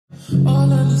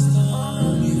All of this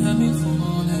time you had me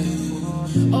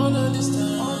falling. All of this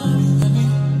time you had me.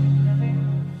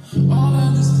 All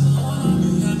of this time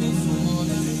you had me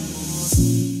falling.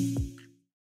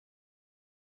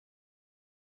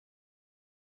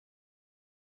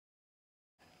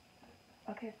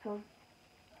 Okay, so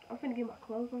I'm finna get my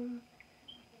clothes on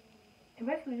and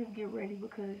basically just get ready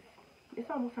because it's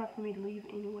almost time for me to leave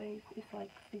anyways. It's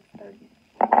like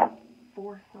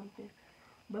 6:34 something.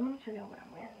 But let me show y'all what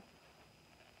I'm wearing.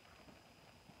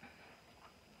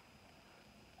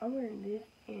 I'm wearing this,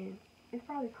 and it's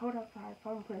probably cold outside,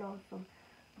 so I'm putting on some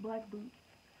black boots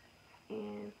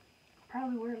and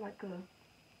probably wear like a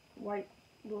white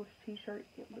little t-shirt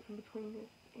in between this.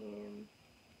 And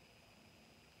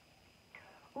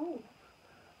ooh,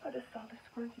 I just saw this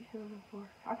scrunchie sitting on the floor.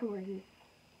 I can wear this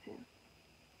too.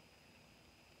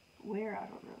 Where, I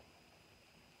don't know.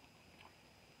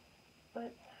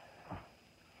 But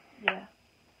yeah,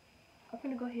 I'm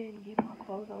gonna go ahead and get my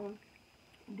clothes on,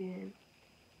 and then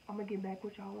I'm gonna get back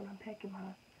with y'all when I'm packing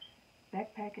my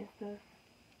backpack and stuff.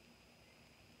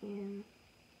 And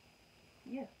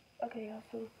yeah, okay, y'all.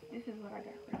 So this is what I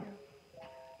got right now.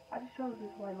 I just chose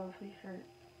this white long sleeve shirt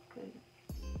because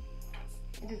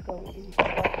it just goes with anything.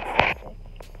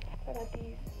 I got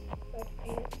these like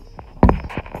pants,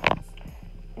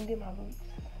 and then my boots.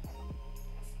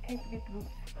 Can't forget the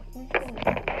boots.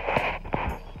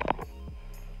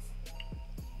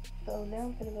 So now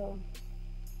I'm gonna go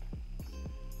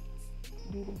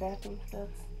do the bathroom stuff,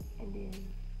 and then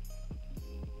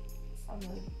I'm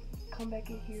gonna come back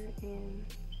in here and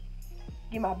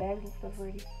get my bags and stuff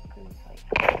ready, cause it's like,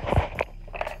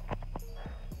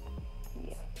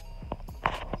 yeah.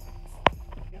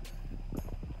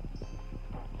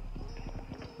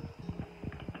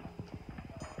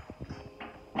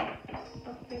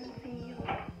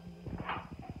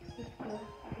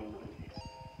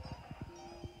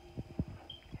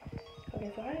 Okay,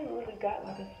 so I didn't really got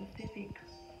like a specific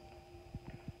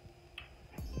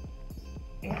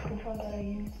edge control that I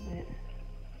use, but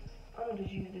I'm gonna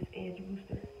just use this edge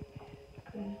booster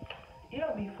because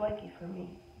it'll be flaky for me,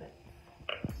 but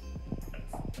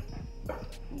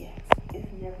yeah,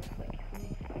 it's never flaky for me.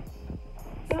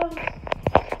 So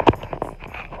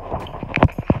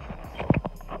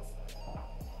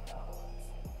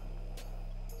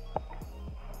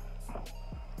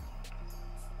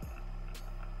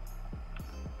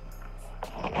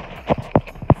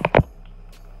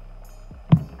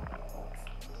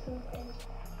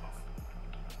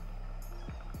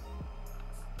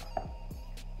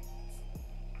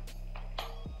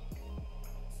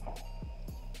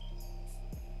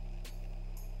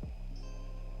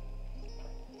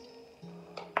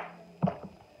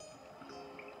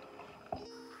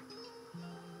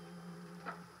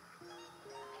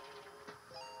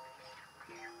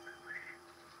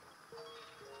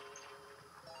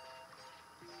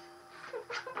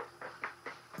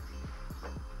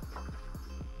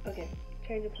okay,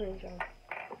 change of plans, y'all.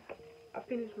 I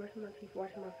finished brushing my teeth,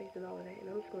 washing my face, and all of that, and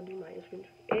I'm just gonna do my edges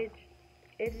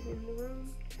in the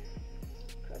room.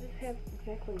 I just have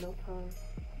exactly no time,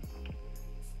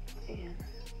 and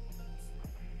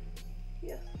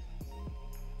yeah.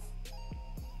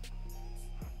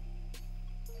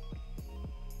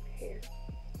 Hair.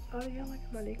 Oh, y'all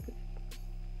like my necklace?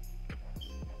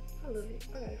 I love it.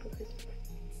 I got it for Christmas.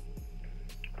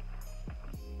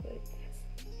 But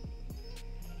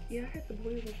yeah, I had to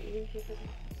blend this ears yesterday.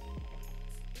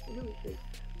 It was just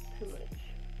too much.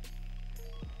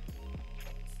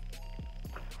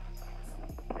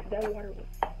 That water was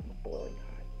boiling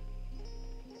hot.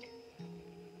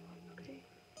 Okay.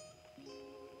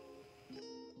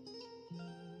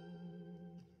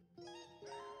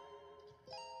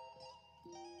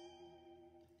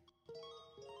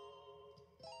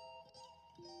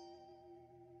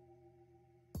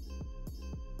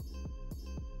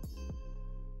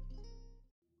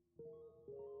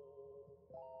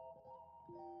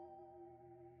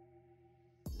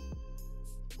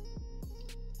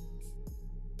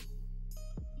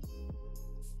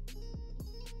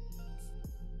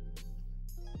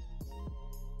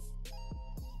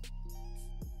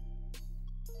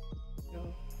 No.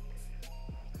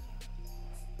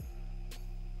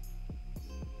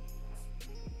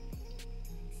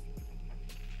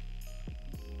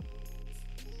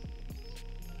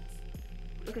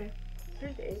 Okay,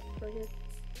 here's the edge right here.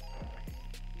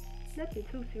 Nothing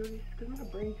too serious, because my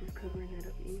brain's just covering that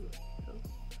up anyway. So,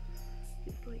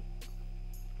 it's like,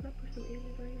 can I put some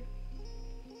edges right here?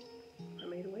 I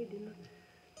made a way, didn't I?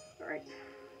 Alright.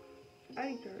 I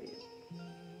ain't sure yet.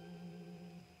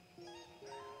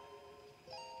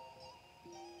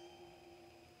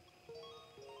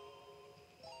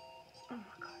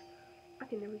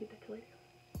 can never get that to lay down.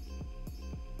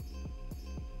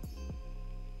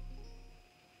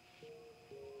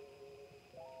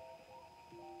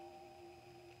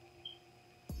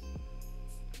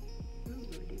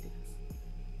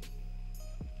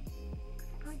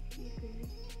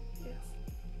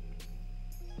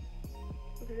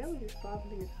 Okay, that was just 5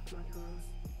 minutes of my time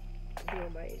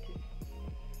doing my edges.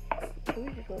 So we're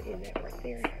just gonna end that right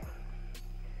there.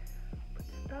 Put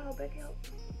the style back out.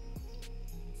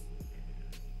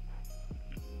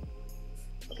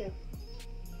 Okay.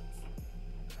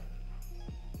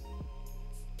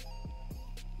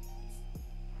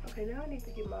 Okay, now I need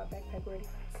to get my backpack ready.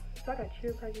 So I got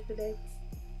cheer practice today.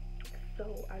 So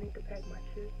I need to pack my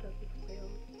cheer stuff as well.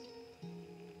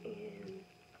 And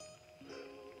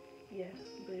yeah,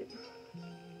 but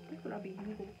this is what I'll be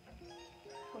using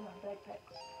for my backpack.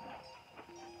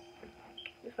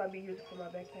 This I'll be using for my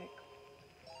backpack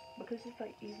because it's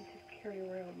like easy to carry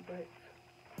around, but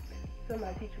some of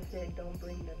my teachers said don't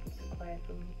bring nothing to class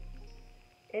with me.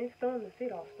 And it's starting to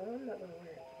fit off, so I'm not gonna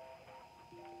wear it.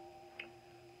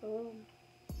 I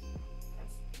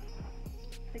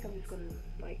think I'm just gonna use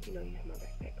my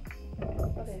backpack.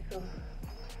 Okay, so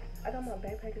I got my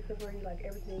backpack and stuff ready, like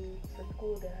everything for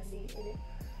school that I need in it.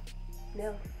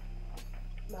 Now,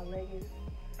 my leggings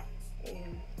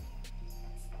and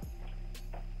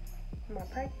my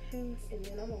practice shoes, and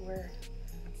then I'm gonna wear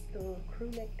the little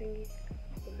crew neck thingy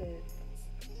because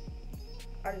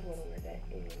I just wanna wear that.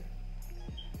 And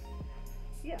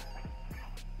yeah,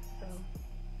 so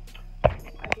I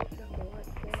just have to watch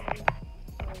that.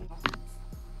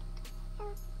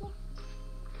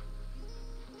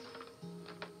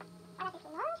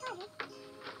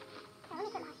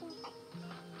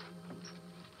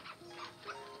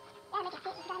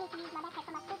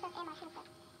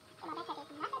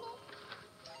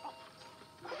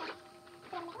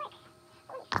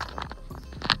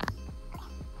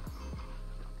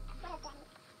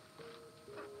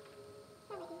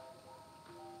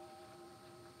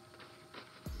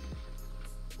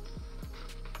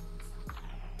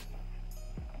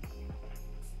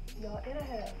 Y'all, and I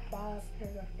have 5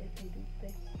 paragraph essay due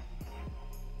today.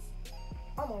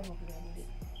 I'm almost done with it.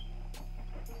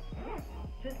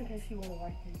 Just in case you want to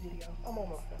watch this video, I'm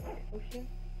almost done with it. Lotion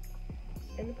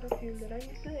and the perfume that I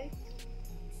used today.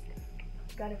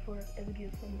 Got it for as a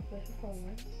gift from a special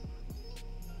someone.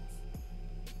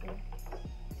 Yeah.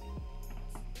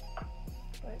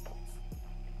 But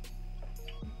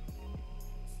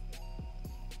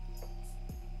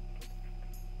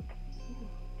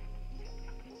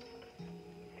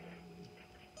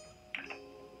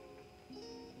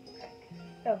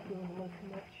that was doing a little too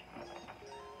much.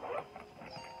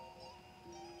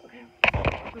 Okay.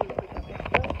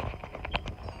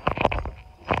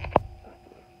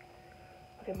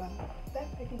 Okay, my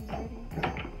backpack is ready.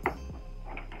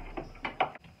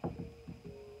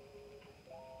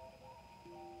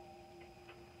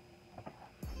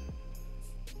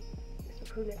 It's the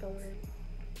crew neck I'm wearing.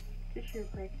 This year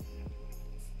practice.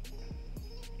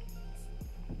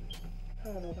 I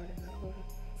don't know about it not closing.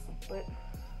 But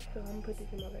so I'm gonna put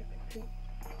this in my backpack too.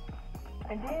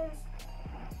 And then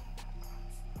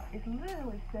it's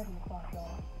literally 7 o'clock,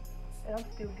 y'all. And I'm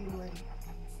still getting ready.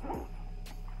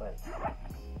 But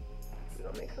we're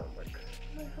gonna make something work.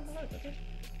 Make something work, okay?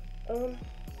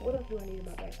 What else do I need in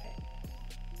my backpack?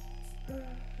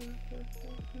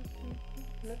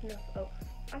 Nothing else. Oh,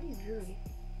 I need jewelry.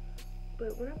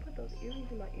 But when I put those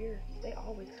earrings in my ear, they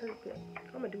always hurt, but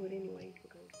I'm gonna do it anyway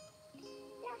because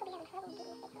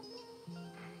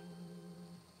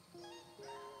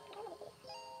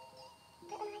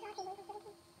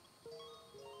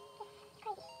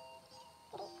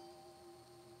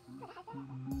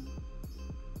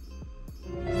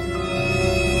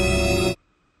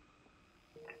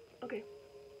okay,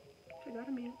 so got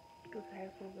a meal. It was a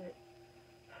hassle, but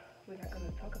we're not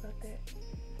gonna talk about that.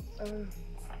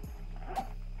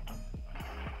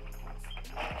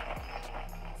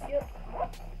 Yep.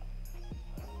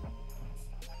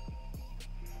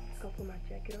 Let's go put my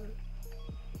jacket on.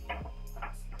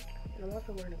 And I'm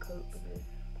also wearing a coat because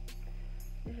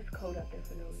it's just cold out there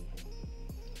for no reason.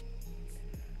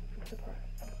 I'm surprised.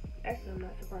 Actually, I'm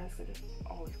not surprised because it's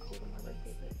always cold on my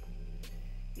birthday, but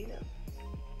you know,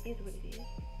 it's what it is.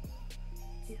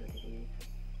 It's what it is.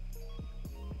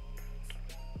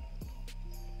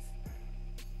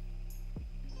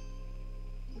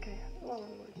 Okay, so I want to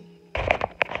wear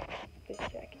this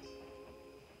jacket.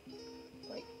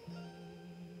 Like,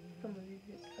 some of these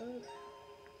zips up.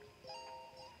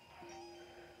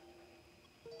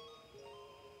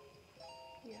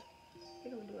 Yeah,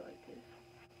 we're gonna do it like this.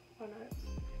 Why not?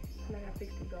 And I gotta fix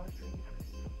the drawstrings.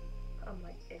 I'm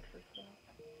like extra slow.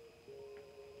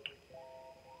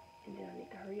 And then I need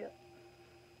to hurry up.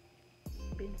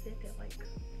 Been said that like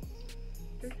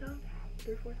 3 times?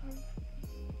 3 or 4 times?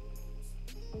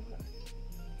 Oh my God.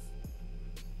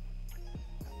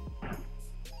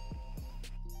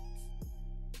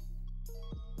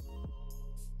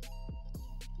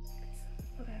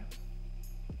 Okay.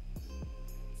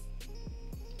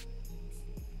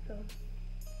 So,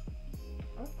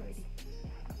 I'm ready.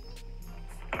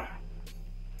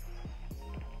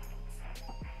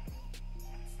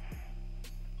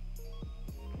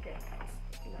 Okay.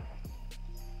 No.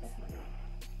 That's not it.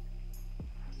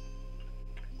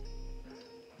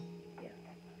 Yeah.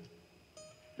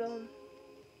 So,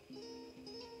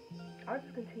 I'll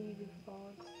just continue this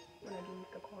vlog when I get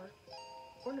into the car.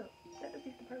 Or no, that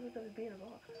defeats the purpose of it being a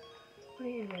vlog. But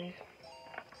anyways,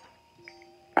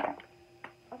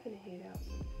 I'm finna head out.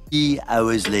 3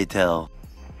 hours later. So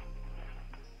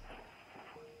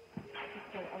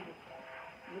I'm just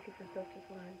looking for stuff to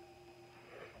find.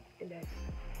 And that's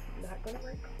not gonna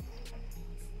work.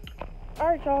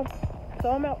 Alright y'all, so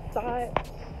I'm outside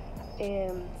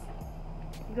and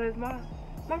because my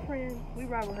friend, we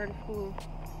ride with her to school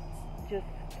just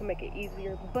to make it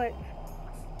easier, but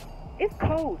it's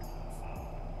cold.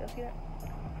 Y'all see that?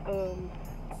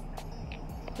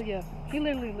 So yeah, he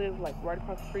literally lives like right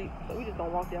across the street, so we just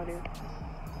don't walk down there.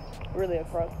 Really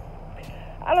across.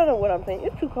 I don't know what I'm saying.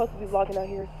 It's too close to be vlogging out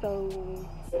here, so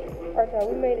alright y'all,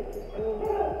 we made it to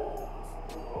school.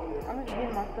 I'm just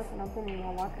getting my stuff and I'm putting it in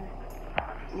my locker.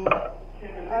 Yeah.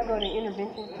 I go to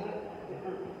intervention.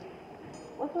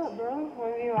 What's up, bro?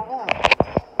 Want to be in my vlog?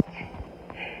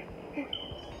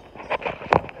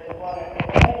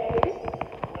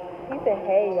 He said,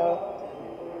 hey, yo.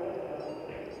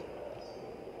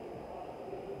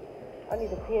 I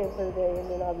need a pen for the day and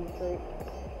then I'll be straight.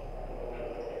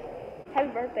 Happy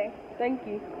birthday. Thank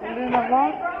you. I'm doing my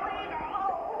vlog?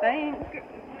 Thanks.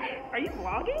 Are you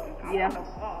vlogging? Yeah.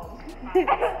 Hey.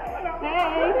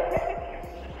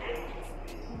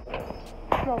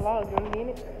 It's not vlog, you need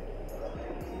it?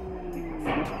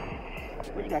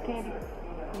 What, you got candy?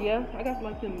 Yeah, I got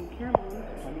like some caramel ones.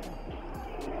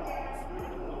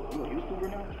 You a YouTuber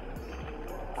now?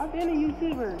 I've been a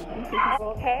YouTuber.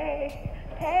 Hey.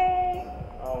 Hey.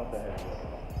 I don't want that heavy.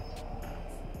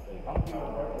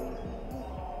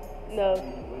 No.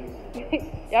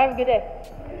 Y'all have a good day.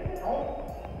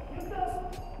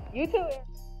 You too.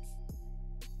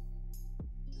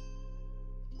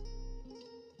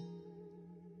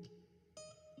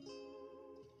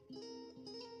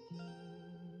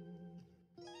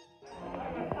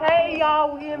 Hey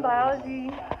y'all, we in biology.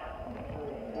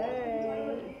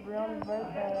 Hey, it's Breanna's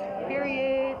birthday.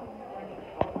 Period.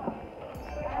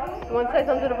 You want to say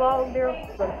something to the vlog, Daryl?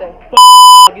 Birthday.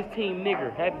 His team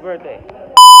nigger. Happy birthday.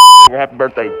 Happy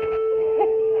birthday.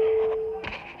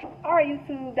 Alright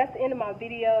YouTube, that's the end of my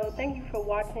video. Thank you for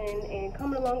watching and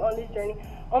coming along on this journey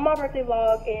on my birthday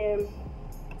vlog and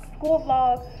school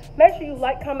vlog. Make sure you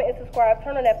like, comment, and subscribe.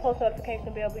 Turn on that post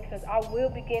notification bell because I will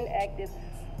be getting active.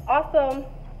 Also,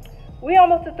 we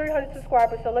almost to 300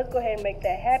 subscribers, so let's go ahead and make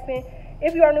that happen.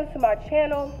 If you are new to my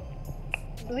channel,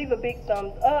 leave a big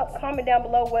thumbs up. Comment down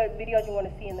below what videos you want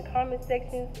to see in the comment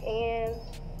sections. And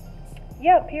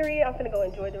yeah, period. I'm gonna go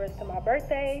enjoy the rest of my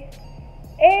birthday.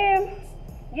 And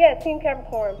yeah, Team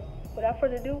Capricorn. Without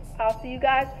further ado, I'll see you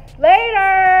guys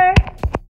later.